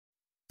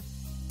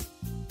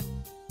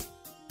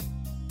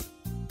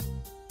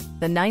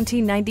the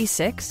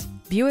 1996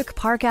 Buick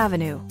Park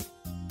Avenue.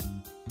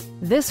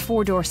 This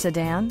four-door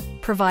sedan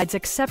provides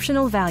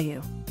exceptional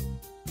value.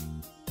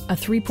 A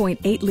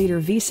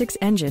 3.8-liter V6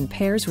 engine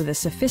pairs with a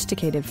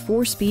sophisticated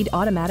four-speed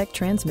automatic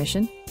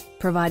transmission,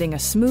 providing a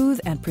smooth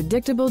and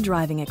predictable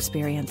driving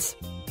experience.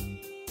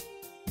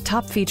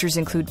 Top features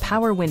include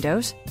power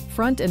windows,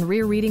 front and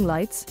rear reading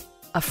lights,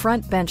 a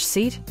front bench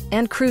seat,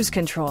 and cruise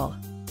control.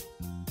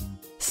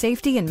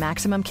 Safety and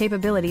maximum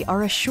capability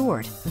are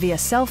assured via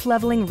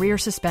self-leveling rear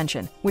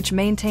suspension, which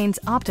maintains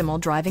optimal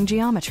driving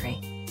geometry.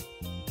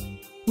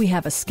 We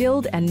have a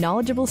skilled and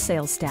knowledgeable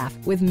sales staff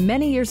with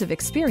many years of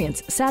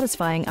experience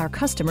satisfying our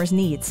customers'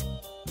 needs.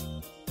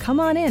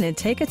 Come on in and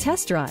take a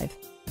test drive.